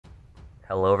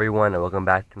Hello everyone and welcome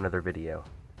back to another video.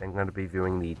 I'm going to be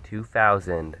viewing the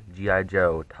 2000 G.I.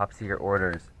 Joe Top Secret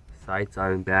Orders Sights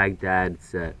on Baghdad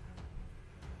set.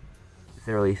 It's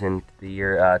released in the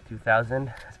year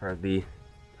 2000 as part of the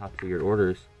Top Secret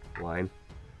Orders line,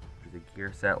 which is a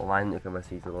gear set line. Look at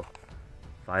these little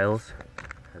files.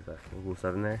 Has a little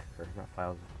 7 there, or not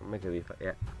files. Make it be,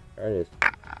 yeah, there it is.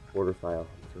 Order file.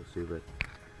 I'm so stupid.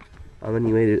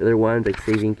 Anyway, the other ones like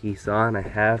Saving Keyson. I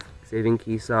have Saving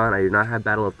Keyson. I do not have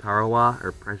Battle of Tarawa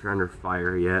or Pressure Under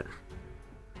Fire yet.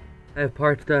 I have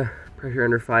parts to Pressure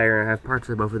Under Fire, and I have parts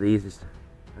of both of these, just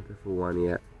not the full one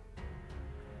yet.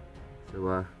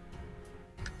 So,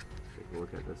 take a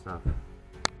look at this stuff.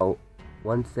 Oh,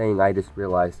 one thing I just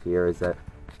realized here is that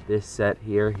this set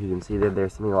here, you can see that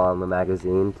there's something on the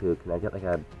magazine to connect it, like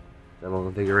a general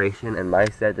configuration, and my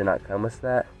set did not come with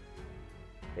that,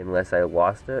 unless I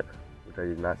lost it, which I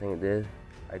did not think it did.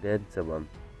 I did, so we'll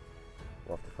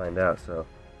have to find out. So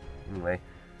anyway,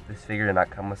 this figure did not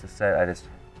come with the set. I just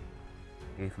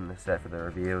gave him the set for the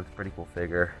review. It's a pretty cool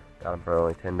figure. Got him for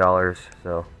only $10,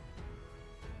 so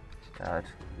it's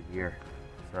the gear.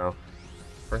 So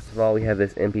first of all, we have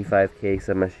this MP5K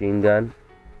submachine gun.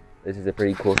 This is a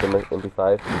pretty cool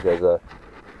MP5 because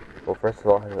well, first of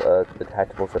all, it has a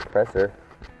detachable suppressor.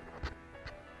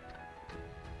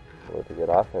 So to get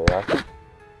off,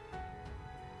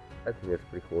 I think that's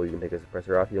pretty cool. You can take a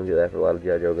suppressor off. You don't get that for a lot of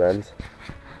G.I. Joe guns.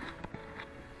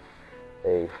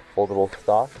 A foldable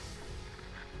stock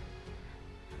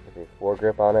with a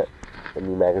foregrip on it. The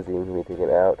new magazine can be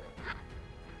taken out.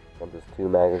 Comes with 2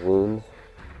 magazines.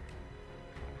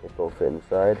 They both fit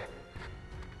inside.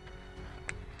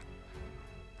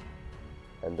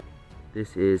 And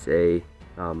this is a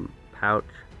pouch,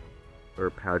 or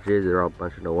pouches. They're all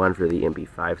bunched into one for the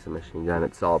MP5 submachine gun.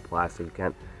 It's solid plastic. You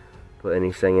can't put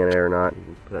anything in it or not. You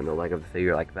can put it on the leg of the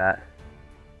figure like that.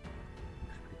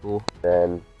 It's pretty cool.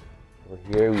 Then over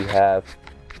here we have,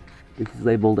 this is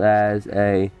labeled as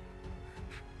a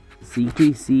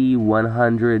CTC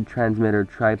 100 transmitter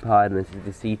tripod, and this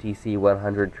is the CTC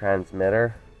 100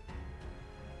 transmitter.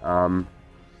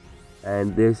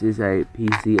 And this is a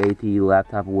PCAT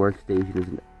laptop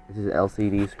workstation. This is an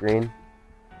LCD screen.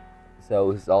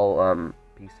 So this is all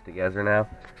pieced together now.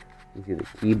 You see the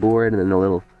keyboard and then the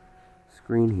little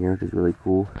screen here, which is really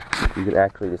cool. You can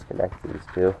actually disconnect these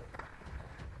two.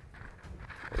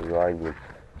 There you are. You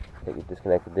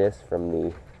disconnect this from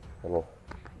the little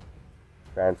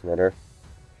transmitter.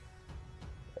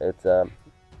 It's I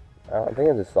think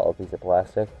it's a solid piece of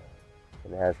plastic,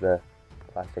 and it has the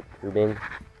plastic tubing.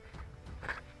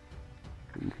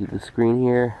 You see the screen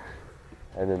here,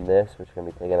 and then this, which can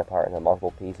be taken apart into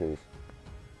multiple pieces.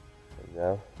 There you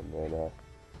go, and then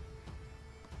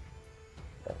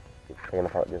taken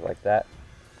apart just like that.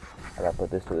 And I'll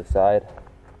put this to the side.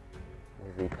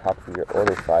 This is the Top Secret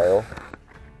Order file.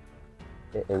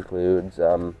 It includes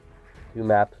 2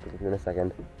 maps, which I'll do in a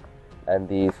second, and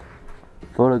these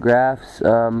photographs.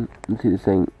 Let's see this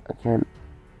thing. I can't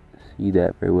see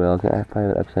that very well. I have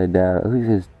probably it upside down. At least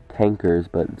it's tankers,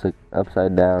 but it's like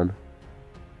upside down.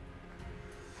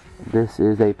 This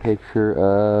is a picture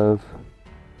of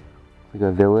like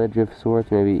a village of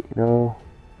sorts, maybe, no,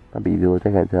 might be a village,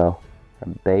 I can't tell. A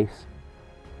base.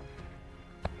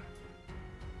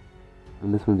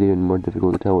 And this one's even more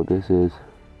difficult to tell what this is.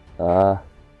 No,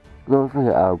 it's like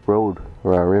a road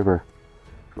or a river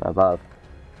from above.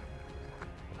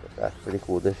 That's a pretty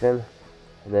cool addition.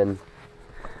 And then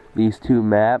these 2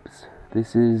 maps.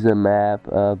 This is a map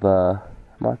of, I'm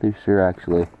not too sure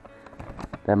actually.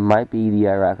 That might be the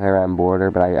Iraq-Iran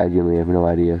border, but I genuinely have no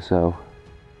idea, so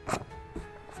I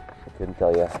couldn't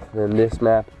tell you. And then this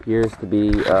map appears to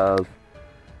be of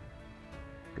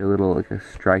a little, like a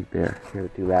strike there. Here are the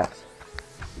 2 maps.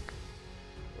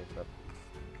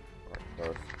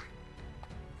 And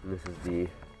this is the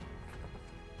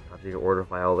Top Secret Order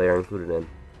file they are included in.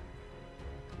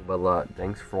 Well,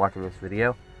 thanks for watching this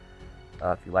video.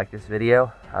 If you like this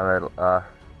video, I would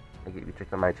get you to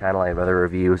check out my channel. I have other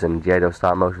reviews and G.I. Joe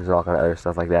stop motions and all kind of other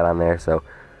stuff like that on there. So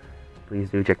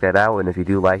please do check that out. And if you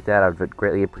do like that, I would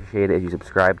greatly appreciate it if you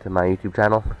subscribe to my YouTube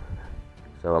channel.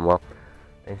 So well,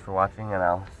 thanks for watching, and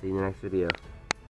I'll see you in the next video.